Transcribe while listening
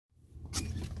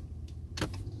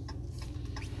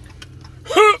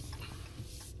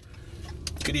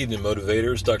Good evening,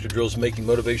 motivators. Dr. Drill's Making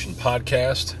Motivation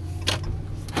podcast.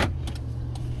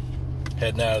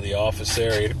 Heading out of the office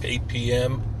there at 8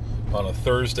 p.m. on a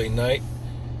Thursday night.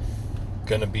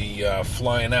 Going to be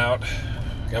flying out.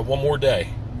 Got one more day.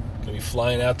 Going to be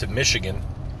flying out to Michigan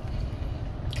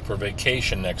for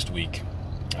vacation next week.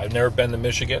 I've never been to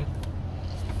Michigan.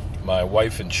 My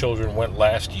wife and children went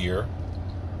last year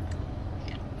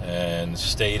and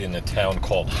stayed in a town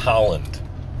called Holland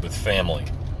with family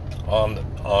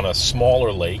on a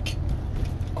smaller lake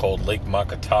called Lake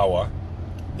Makatawa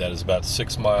that is about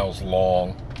 6 miles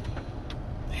long,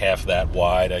 half that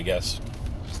wide, I guess.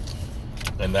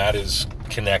 And that is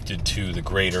connected to the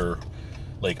greater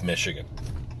Lake Michigan.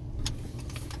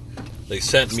 They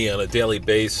sent me on a daily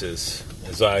basis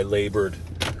as I labored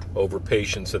over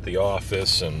patients at the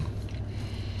office and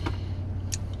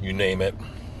you name it.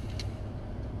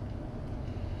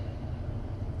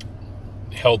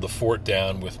 Held the fort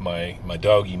down with my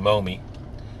doggie Momi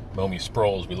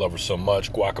Sproles. We love her so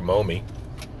much. Guacamomi.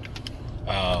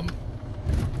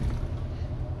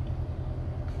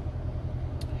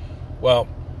 Well,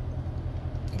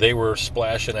 they were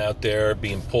splashing out there,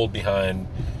 being pulled behind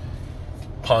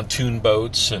pontoon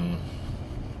boats and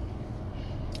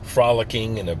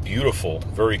frolicking in a beautiful,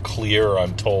 very clear,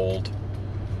 I'm told,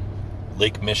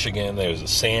 Lake Michigan. There's a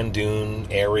sand dune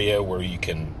area where you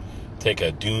can take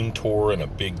a dune tour in a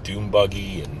big dune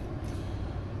buggy, and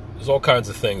there's all kinds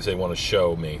of things they want to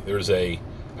show me. There's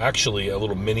actually a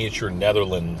little miniature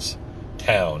Netherlands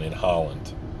town in Holland,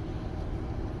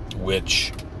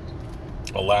 which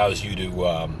allows you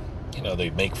to, they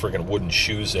make friggin' wooden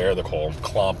shoes there. They call them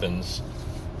klompens.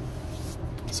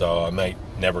 So I might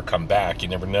never come back. You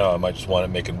never know. I might just wind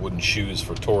up making wooden shoes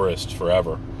for tourists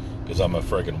forever because I'm a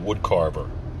friggin' wood carver.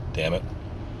 Damn it.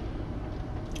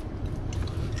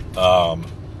 I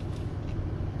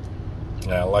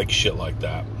like shit like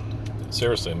that.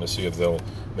 Seriously, I'm going to see if they'll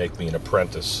make me an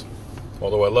apprentice.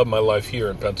 Although I love my life here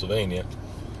in Pennsylvania,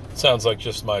 it sounds like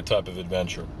just my type of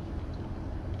adventure.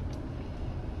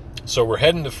 So we're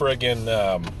heading to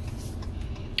friggin'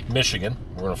 Michigan.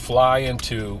 We're going to fly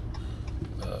into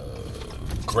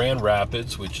Grand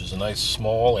Rapids, which is a nice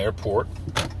small airport.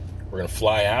 We're going to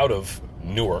fly out of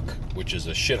Newark, which is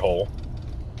a shithole.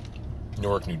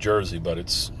 Newark, New Jersey, but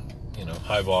it's,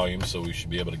 high volume, so we should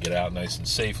be able to get out nice and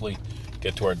safely,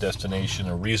 get to our destination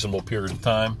in a reasonable period of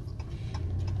time,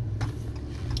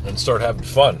 and start having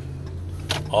fun.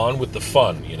 On with the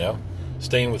fun,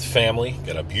 Staying with family,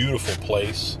 got a beautiful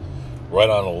place right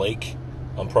on a lake.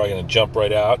 I'm probably going to jump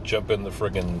right out, jump in the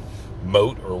friggin'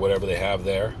 moat or whatever they have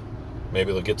there.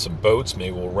 Maybe they'll get some boats,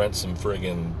 maybe we'll rent some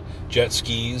friggin' jet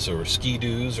skis or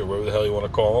ski-doos or whatever the hell you want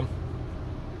to call them.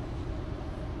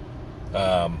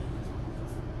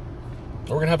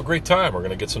 We're going to have a great time. We're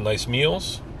going to get some nice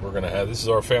meals. This is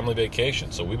our family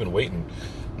vacation, so we've been waiting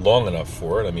long enough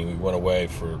for it. I mean, we went away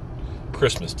for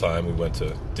Christmas time. We went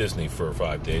to Disney for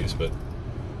 5 days, but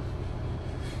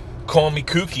call me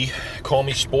kooky, call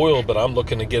me spoiled, but I'm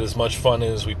looking to get as much fun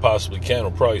in as we possibly can.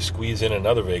 We'll probably squeeze in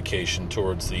another vacation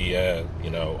towards the,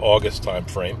 August time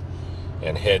frame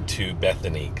and head to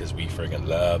Bethany because we friggin'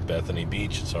 love Bethany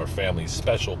Beach. It's our family's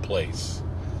special place.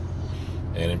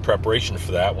 And in preparation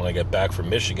for that, when I get back from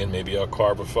Michigan, maybe I'll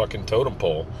carve a fucking totem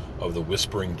pole of the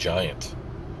Whispering Giant,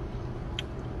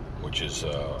 which is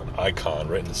an icon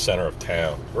right in the center of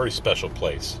town. Very special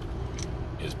place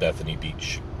is Bethany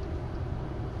Beach.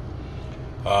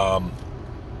 So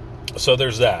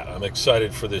there's that. I'm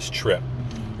excited for this trip.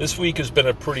 This week has been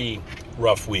a pretty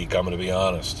rough week, I'm going to be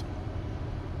honest.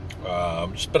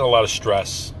 Just been a lot of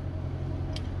stress.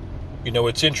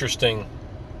 It's interesting,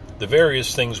 the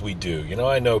various things we do.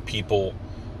 I know people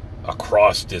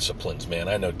across disciplines, man.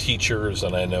 I know teachers,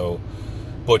 and I know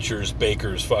butchers,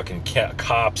 bakers, fucking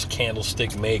cops,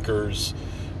 candlestick makers,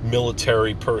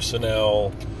 military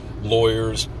personnel,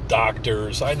 lawyers,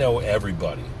 doctors. I know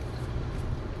everybody.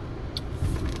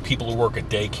 People who work at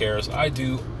daycares. I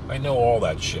know all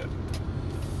that shit.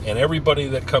 And everybody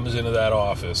that comes into that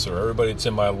office, or everybody that's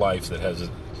in my life that has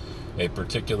a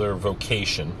particular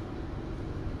vocation,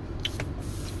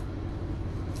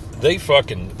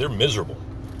 they're miserable.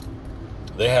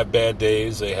 They have bad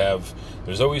days.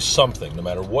 There's always something, no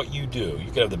matter what you do.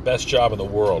 You can have the best job in the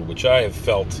world, which I have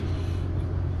felt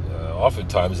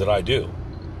oftentimes that I do.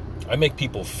 I make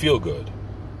people feel good.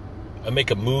 I make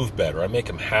them move better. I make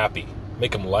them happy.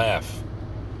 Make them laugh.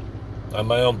 I'm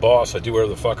my own boss. I do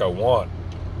whatever the fuck I want.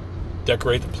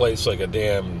 Decorate the place like a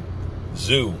damn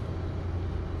zoo.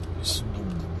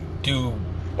 Do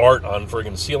art on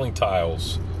friggin' ceiling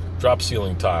tiles. Drop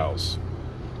ceiling tiles.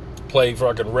 play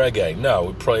fucking reggae. No,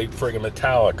 we play friggin'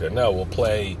 Metallica. No, we'll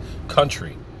play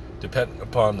country. Depending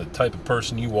upon the type of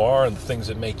person you are and the things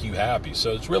that make you happy.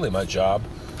 So it's really my job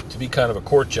to be kind of a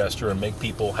court jester and make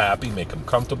people happy, make them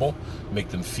comfortable, make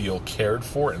them feel cared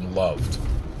for and loved.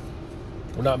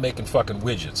 We're not making fucking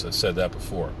widgets. I said that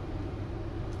before.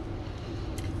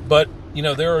 But, you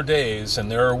know, there are days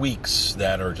and there are weeks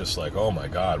that are just like, oh my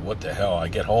God, what the hell? I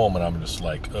get home and I'm just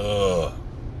like, ugh.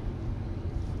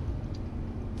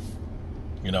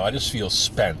 You know, I just feel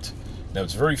spent. Now,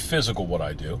 it's very physical what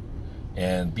I do.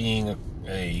 And being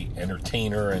a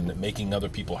entertainer and making other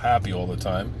people happy all the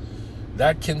time,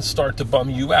 that can start to bum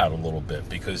you out a little bit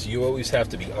because you always have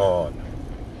to be on,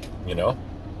 you know?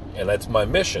 And that's my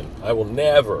mission. I will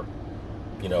never,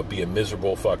 you know, be a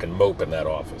miserable fucking mope in that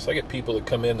office. I get people that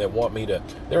come in that want me to,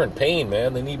 they're in pain,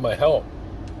 man. They need my help.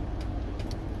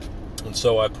 And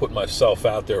so I put myself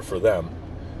out there for them.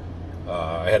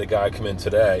 I had a guy come in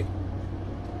today,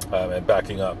 and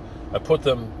backing up, I put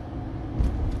them,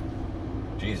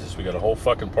 Jesus, we got a whole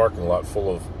fucking parking lot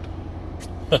full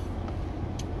of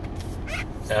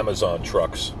Amazon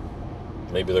trucks.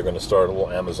 Maybe they're going to start a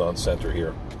little Amazon center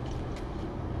here.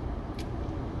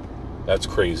 That's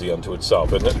crazy unto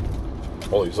itself, isn't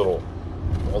it? All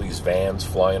these vans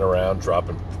flying around,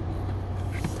 dropping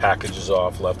packages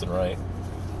off left and right.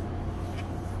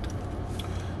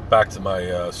 Back to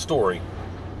my story.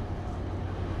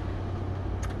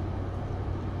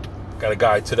 Got a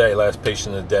guy today, last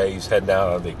patient of the day, he's heading out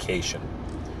on vacation.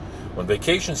 When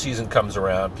vacation season comes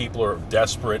around, people are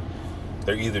desperate.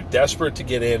 They're either desperate to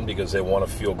get in because they want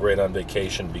to feel great on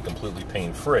vacation, be completely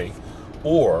pain-free,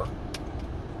 or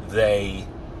they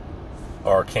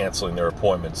are canceling their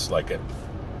appointments like a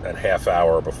half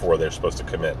hour before they're supposed to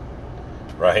come in,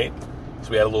 right? So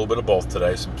we had a little bit of both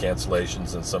today, some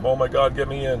cancellations and some, oh my God, get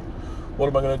me in. What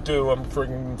am I going to do? I'm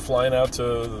friggin' flying out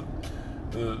to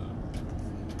the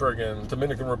friggin'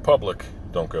 Dominican Republic.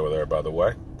 Don't go there, by the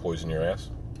way. Poison your ass.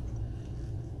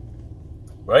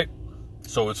 Right?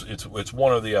 So it's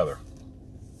one or the other.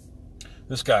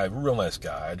 This guy, real nice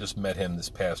guy. I just met him this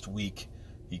past week.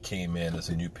 He came in as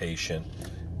a new patient.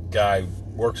 Guy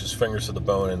works his fingers to the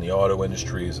bone in the auto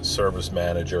industry as a service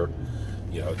manager.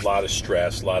 You know, a lot of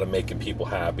stress, a lot of making people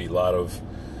happy, a lot of,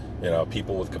 you know,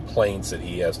 people with complaints that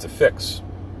he has to fix,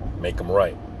 make them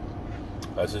right.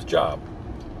 That's his job.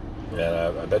 And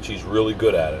I bet you he's really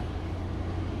good at it.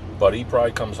 But he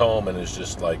probably comes home and is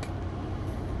just like,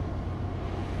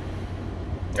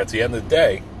 at the end of the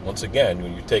day, once again,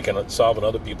 when you're solving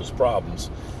other people's problems,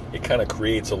 it kind of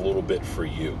creates a little bit for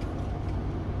you.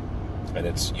 And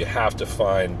you have to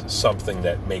find something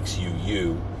that makes you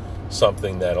you,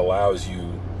 something that allows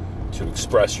you to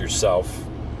express yourself,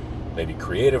 maybe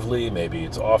creatively, maybe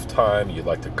it's off time, you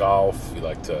like to golf, you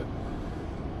like to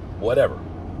whatever,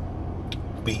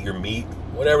 beat your meat,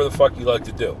 whatever the fuck you like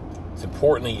to do. It's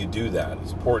important that you do that.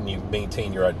 It's important you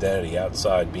maintain your identity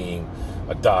outside being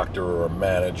a doctor or a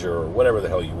manager or whatever the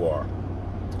hell you are.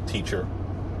 Teacher,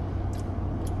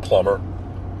 plumber.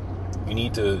 You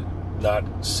need to not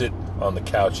sit on the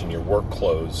couch in your work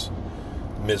clothes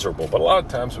miserable. But a lot of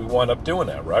times we wind up doing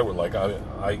that, right? We're like,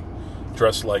 I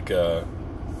dress like a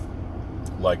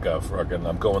fucking,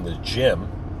 I'm going to the gym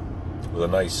with a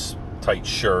nice tight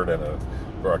shirt and a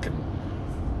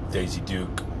fucking Daisy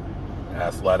Duke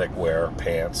athletic wear,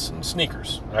 pants, and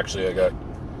sneakers. Actually, I got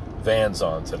Vans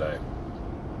on today.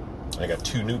 I got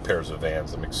 2 new pairs of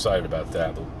Vans. I'm excited about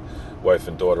that. The wife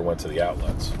and daughter went to the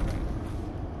outlets.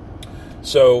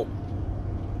 So,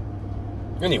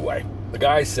 anyway, the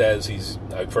guy says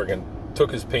I friggin'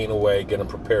 took his pain away, get him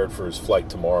prepared for his flight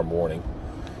tomorrow morning.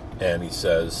 And he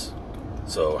says,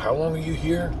 so how long are you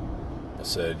here? I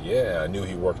said, yeah. I knew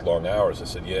he worked long hours. I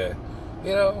said, yeah.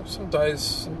 You know,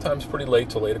 sometimes pretty late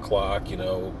till 8 o'clock, you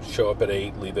know, show up at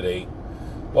 8, leave at 8.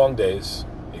 Long days.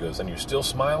 He goes, and you're still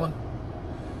smiling?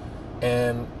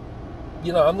 And,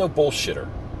 you know, I'm no bullshitter.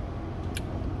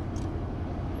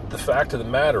 The fact of the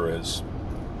matter is,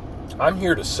 I'm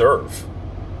here to serve.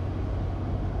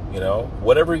 You know,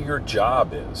 whatever your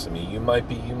job is. I mean, you might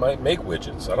make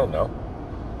widgets, I don't know.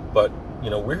 But, you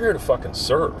know, we're here to fucking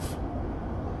serve.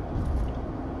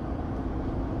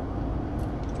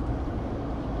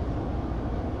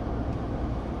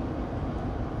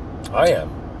 I am.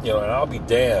 You know, and I'll be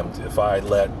damned if I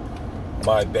let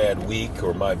my bad week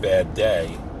or my bad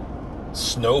day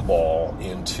snowball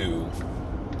into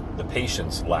the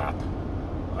patient's lap.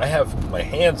 I have my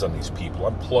hands on these people.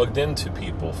 I'm plugged into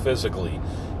people physically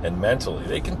and mentally.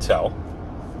 They can tell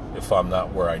if I'm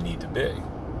not where I need to be.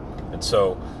 And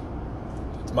so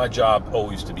it's my job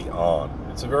always to be on.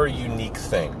 It's a very unique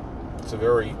thing. I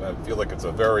feel like it's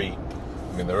a very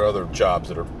I mean, there are other jobs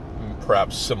that are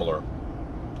perhaps similar.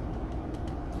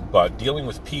 But dealing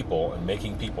with people and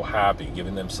making people happy,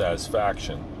 giving them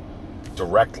satisfaction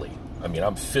directly. I mean,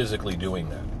 I'm physically doing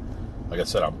that. Like I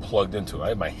said, I'm plugged into it. I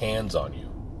have my hands on you.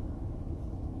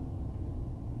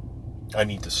 I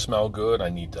need to smell good. I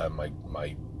need to,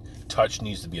 my touch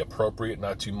needs to be appropriate,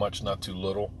 not too much, not too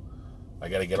little. I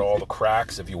got to get all the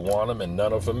cracks if you want them, and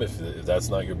none of them if that's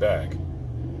not your bag.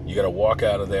 You got to walk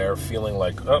out of there feeling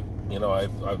like, oh, you know,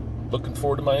 I'm looking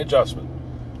forward to my adjustment.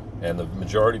 And the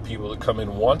majority of people that come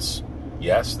in once,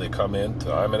 yes, they come in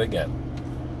time and again.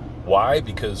 Why?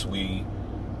 Because we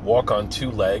walk on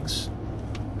two legs.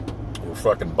 We're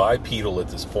fucking bipedal at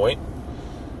this point.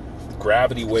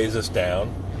 Gravity weighs us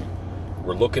down.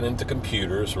 We're looking into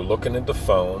computers. We're looking into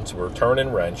phones. We're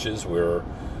turning wrenches. We're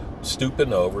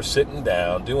stooping over, sitting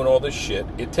down, doing all this shit.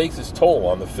 It takes its toll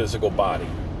on the physical body.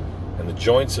 And the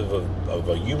joints of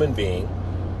a human being,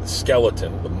 the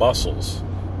skeleton, the muscles,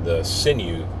 the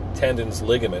sinew, tendons,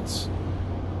 ligaments,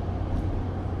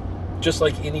 just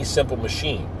like any simple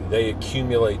machine, they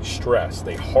accumulate stress.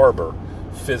 They harbor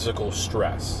physical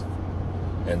stress.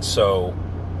 And so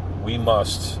we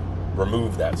must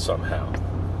remove that somehow.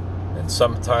 And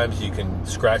sometimes you can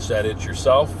scratch that itch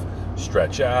yourself,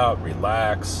 stretch out,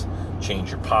 relax,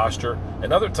 change your posture.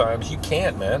 And other times you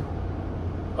can't, man.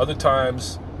 Other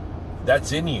times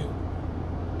that's in you.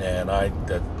 And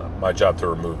that's my job to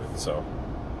remove it. So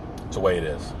it's the way it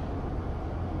is.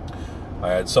 I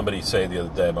had somebody say the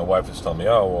other day, my wife was telling me,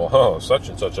 such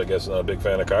and such, I guess, is not a big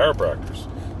fan of chiropractors.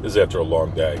 This is after a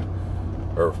long day.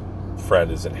 Her friend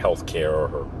is in healthcare, or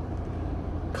her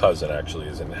cousin actually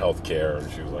is in healthcare,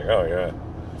 and she was like, oh, yeah.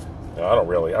 I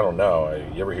don't know.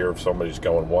 You ever hear of somebody's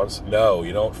going once? No,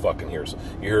 you don't fucking hear.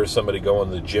 You hear somebody going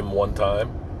to the gym one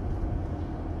time?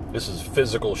 This is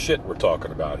physical shit we're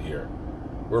talking about here.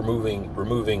 We're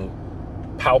removing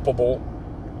palpable,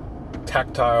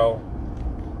 tactile,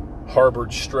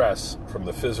 harbored stress from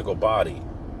the physical body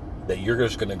that you're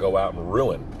just going to go out and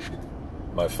ruin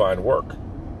my fine work.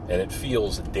 And it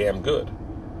feels damn good.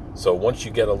 So once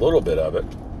you get a little bit of it,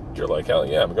 you're like, hell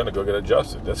yeah, I'm going to go get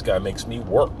adjusted. This guy makes me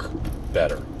work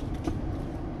better.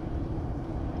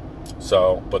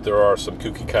 So, but there are some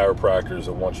kooky chiropractors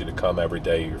that want you to come every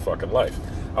day of your fucking life.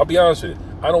 I'll be honest with you,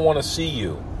 I don't want to see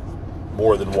you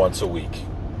more than once a week.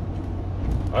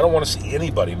 I don't want to see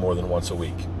anybody more than once a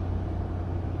week.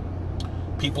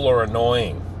 People are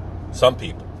annoying. Some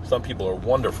people are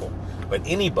wonderful. But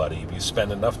anybody, if you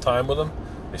spend enough time with them,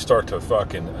 they start to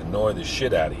fucking annoy the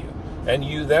shit out of you. And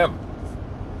you them.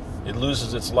 It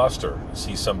loses its luster. You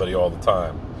see somebody all the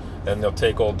time. And they'll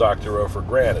take old Dr. O for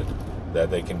granted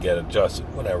that they can get adjusted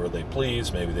whenever they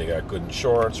please. Maybe they got good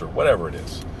insurance or whatever it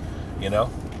is. You know?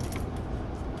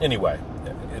 Anyway,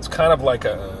 it's kind of like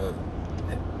a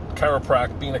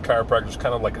chiropractor. Being a chiropractor is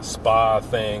kind of like a spa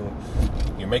thing.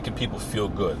 You're making people feel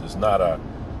good. It's not a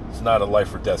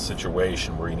life or death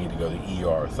situation where you need to go to the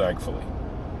ER, thankfully.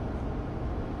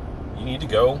 You need to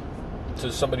go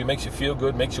to somebody who makes you feel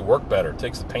good, makes you work better,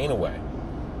 takes the pain away.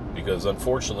 Because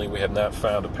unfortunately, we have not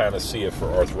found a panacea for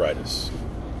arthritis.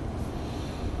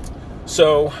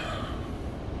 So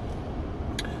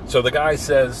the guy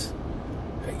says,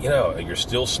 you know, you're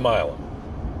still smiling.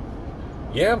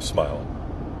 Yeah, I'm smiling.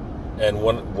 And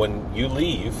when you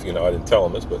leave, you know, I didn't tell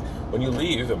him this, but when you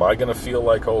leave, am I going to feel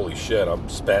like, holy shit, I'm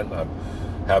spent, am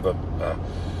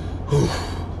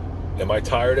I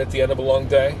tired at the end of a long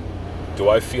day? Do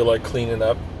I feel like cleaning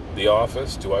up the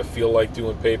office? Do I feel like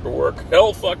doing paperwork?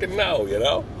 Hell fucking no, you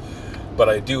know? But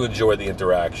I do enjoy the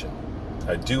interaction.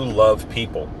 I do love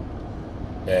people.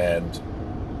 And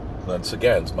once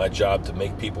again, it's my job to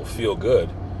make people feel good.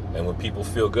 And when people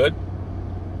feel good,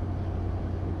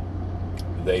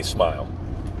 they smile.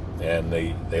 And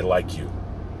they like you.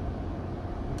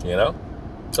 You know?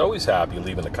 It's always happy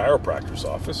leaving the chiropractor's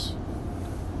office.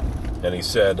 And he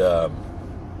said, I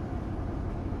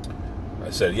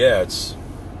said, yeah,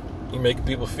 you're making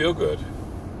people feel good.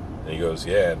 And he goes,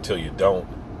 yeah, until you don't.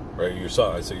 Right?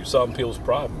 I said, you're solving people's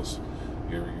problems.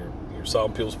 You're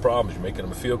solving people's problems. You're making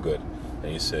them feel good.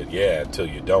 And he said, yeah, until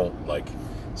you don't. Like,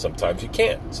 sometimes you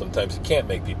can't. Sometimes you can't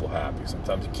make people happy.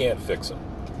 Sometimes you can't fix them.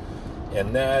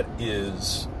 And that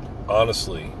is,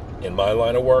 honestly, in my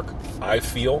line of work, I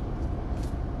feel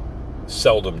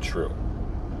seldom true.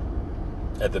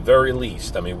 At the very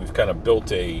least, I mean, we've kind of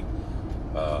built an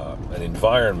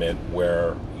environment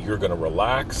where you're going to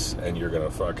relax and you're going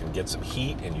to fucking get some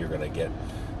heat and you're going to get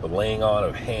the laying on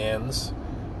of hands,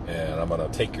 and I'm going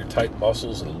to take your tight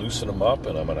muscles and loosen them up,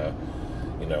 and I'm going to,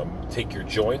 you know, take your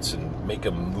joints and make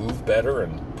them move better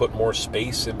and put more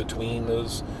space in between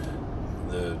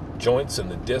the joints and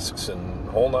the discs and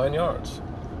whole 9 yards.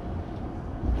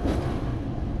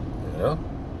 You know?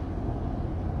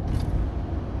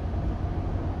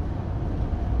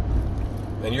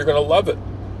 And you're going to love it.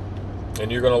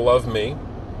 And you're going to love me.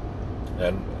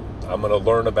 And I'm going to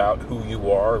learn about who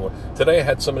you are. Today I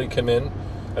had somebody come in.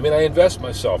 I mean, I invest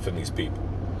myself in these people.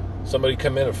 Somebody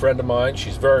come in, a friend of mine.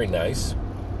 She's very nice.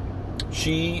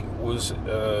 She was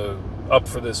up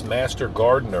for this master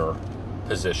gardener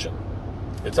position.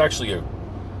 It's actually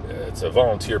it's a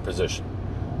volunteer position,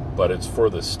 but it's for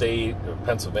the state of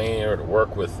Pennsylvania to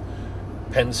work with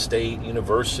Penn State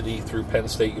University through Penn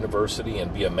State University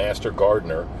and be a master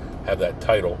gardener, have that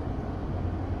title.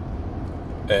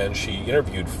 And she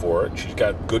interviewed for it. She's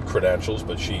got good credentials,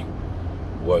 but she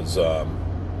was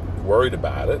worried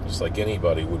about it, just like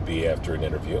anybody would be after an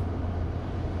interview.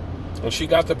 And she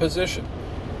got the position.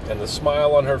 And the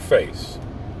smile on her face,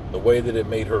 the way that it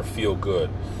made her feel good,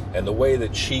 and the way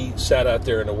that she sat out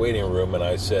there in the waiting room and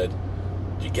I said,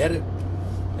 "You get it?"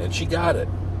 And she got it.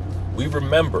 We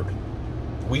remembered.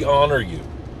 We honor you.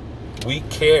 We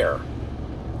care.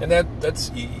 And that's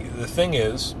the thing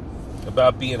is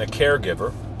about being a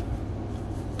caregiver.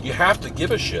 You have to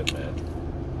give a shit, man.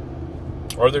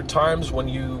 Are there times when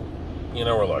you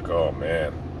are like, "Oh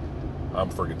man, I'm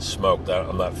freaking smoked.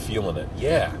 I'm not feeling it."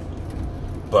 Yeah.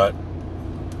 But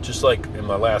just like in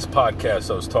my last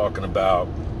podcast, I was talking about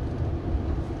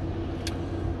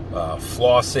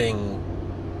flossing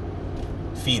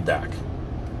feedback,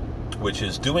 which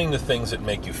is doing the things that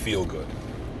make you feel good.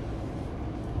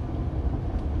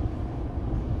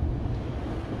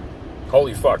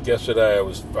 Holy fuck, yesterday I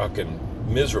was fucking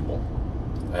miserable.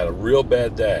 I had a real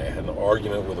bad day. I had an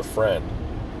argument with a friend.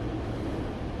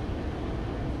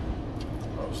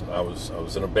 I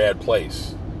was in a bad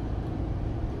place.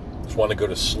 Just want to go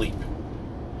to sleep.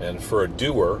 And for a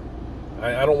doer,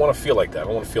 I don't want to feel like that. I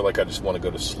don't want to feel like I just want to go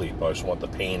to sleep. I just want the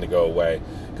pain to go away.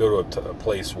 Go to a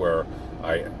place where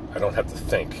I don't have to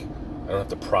think. I don't have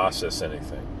to process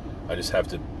anything. I just have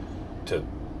to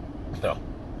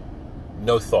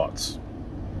no thoughts.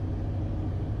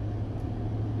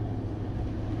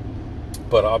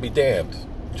 But I'll be damned.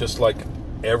 Just like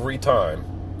every time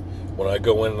when I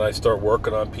go in and I start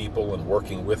working on people and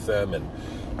working with them and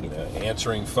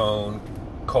answering phone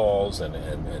calls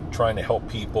and trying to help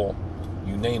people,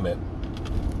 you name it,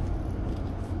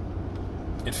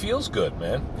 it feels good,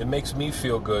 man. It makes me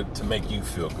feel good to make you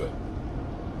feel good.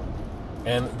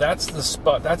 And that's the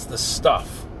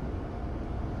stuff.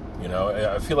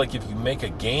 I feel like if you make a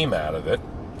game out of it,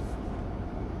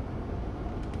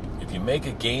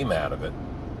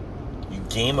 you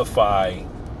gamify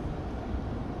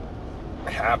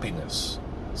happiness,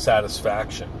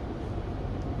 satisfaction.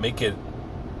 Make it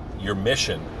your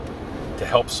mission to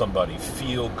help somebody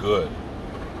feel good.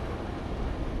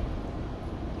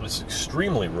 It's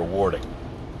extremely rewarding.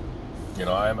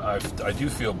 I do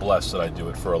feel blessed that I do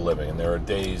it for a living, and there are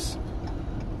days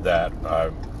that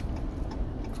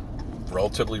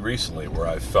relatively recently where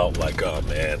I felt like, oh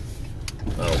man,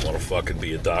 I don't want to fucking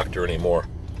be a doctor anymore.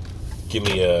 Give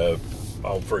me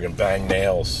I'll friggin' bang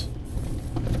nails.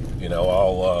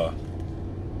 I'll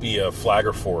be a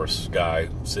Flagger Force guy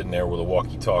sitting there with a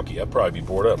walkie-talkie. I'd probably be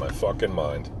bored out of my fucking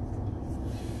mind.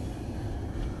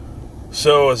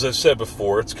 So, as I said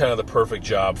before, it's kind of the perfect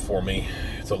job for me.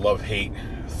 It's a love-hate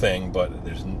thing, but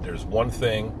there's one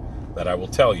thing that I will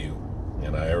tell you,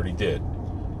 and I already did.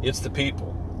 It's the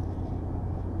people.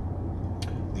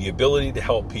 The ability to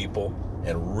help people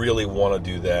and really want to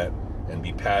do that and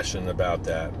be passionate about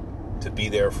that, to be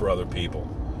there for other people.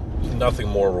 There's nothing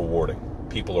more rewarding.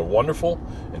 People are wonderful,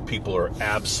 and people are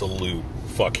absolute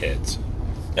fuckheads.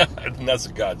 And that's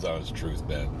the God's honest truth,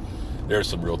 man. There's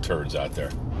some real turds out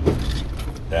there.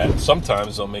 That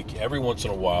sometimes every once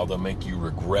in a while, they'll make you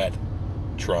regret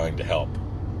trying to help.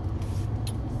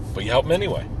 But you help them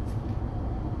anyway.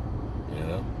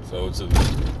 So it's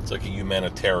like a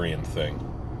humanitarian thing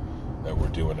that we're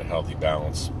doing at Healthy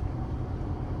Balance.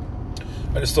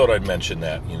 I just thought I'd mention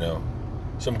that,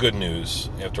 Some good news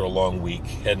after a long week,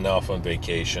 heading off on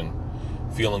vacation,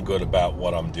 feeling good about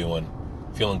what I'm doing,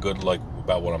 feeling good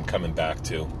about what I'm coming back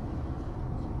to.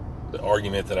 The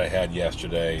argument that I had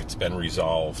yesterday, it's been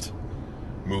resolved,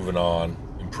 moving on,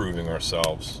 improving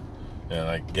ourselves, and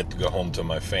I get to go home to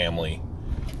my family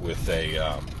with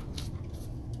a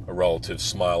relative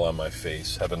smile on my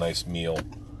face, have a nice meal,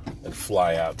 and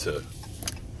fly out to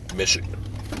Michigan.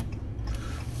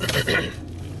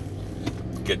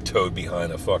 Get towed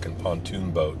behind a fucking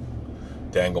pontoon boat,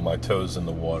 dangle my toes in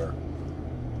the water,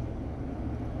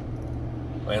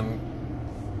 and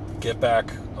get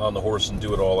back on the horse and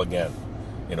do it all again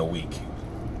in a week.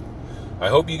 I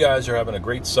hope you guys are having a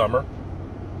great summer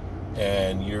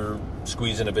and you're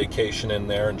squeezing a vacation in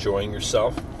there, enjoying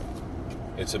yourself.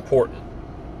 It's important.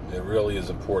 It really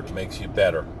is important. It makes you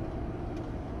better.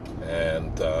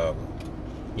 And,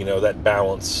 that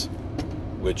balance,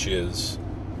 which is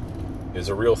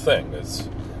a real thing. It's,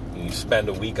 you spend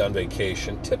a week on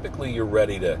vacation, typically you're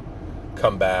ready to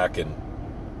come back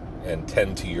and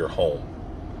tend to your home.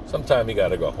 Sometime you got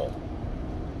to go home.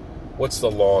 What's the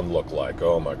lawn look like?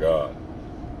 Oh my God.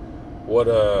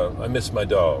 I miss my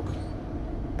dog.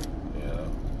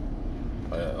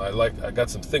 I got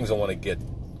some things I want to get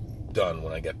done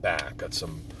when I get back. Got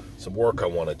some work I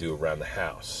want to do around the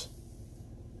house.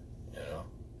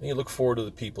 And you look forward to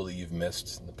the people that you've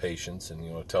missed, and the patients, and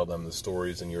you want to tell them the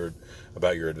stories and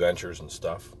about your adventures and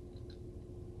stuff.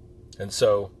 And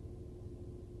so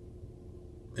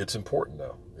it's important,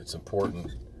 though. It's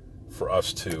important for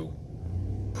us to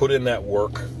put in that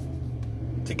work,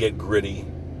 to get gritty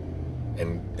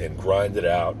and grind it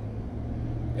out.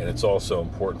 And it's also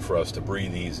important for us to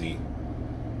breathe easy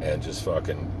and just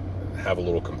fucking have a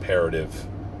little comparative,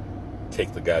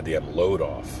 take the goddamn load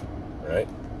off, right?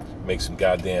 Make some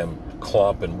goddamn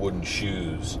clomp and wooden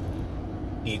shoes,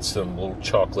 eat some little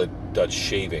chocolate Dutch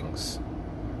shavings,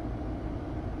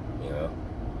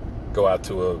 go out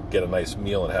to get a nice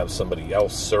meal and have somebody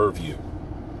else serve you.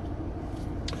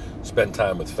 Spend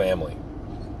time with family.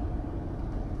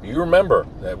 You remember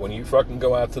that when you fucking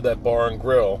go out to that bar and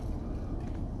grill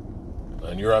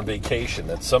and you're on vacation,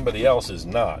 that somebody else is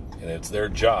not, and it's their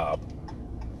job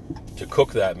to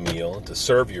cook that meal and to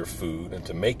serve your food and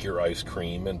to make your ice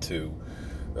cream and to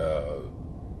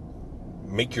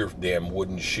make your damn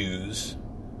wooden shoes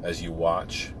as you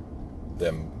watch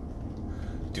them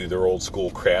do their old school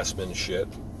craftsman shit.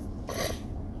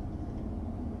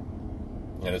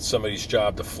 And it's somebody's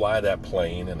job to fly that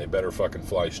plane, and they better fucking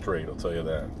fly straight, I'll tell you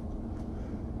that.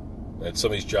 And it's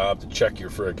somebody's job to check your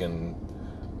frickin',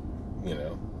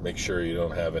 make sure you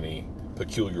don't have any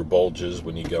peculiar bulges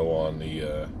when you go on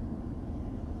the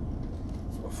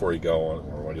before you go on,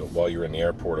 or while you're in the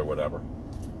airport or whatever.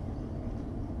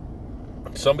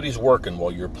 Somebody's working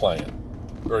while you're playing.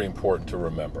 Very important to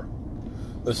remember.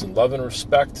 Listen, love and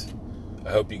respect.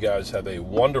 I hope you guys have a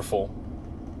wonderful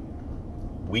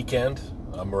weekend.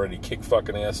 I'm ready to kick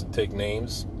fucking ass and take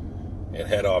names and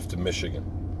head off to Michigan.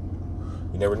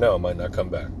 You never know, I might not come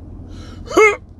back.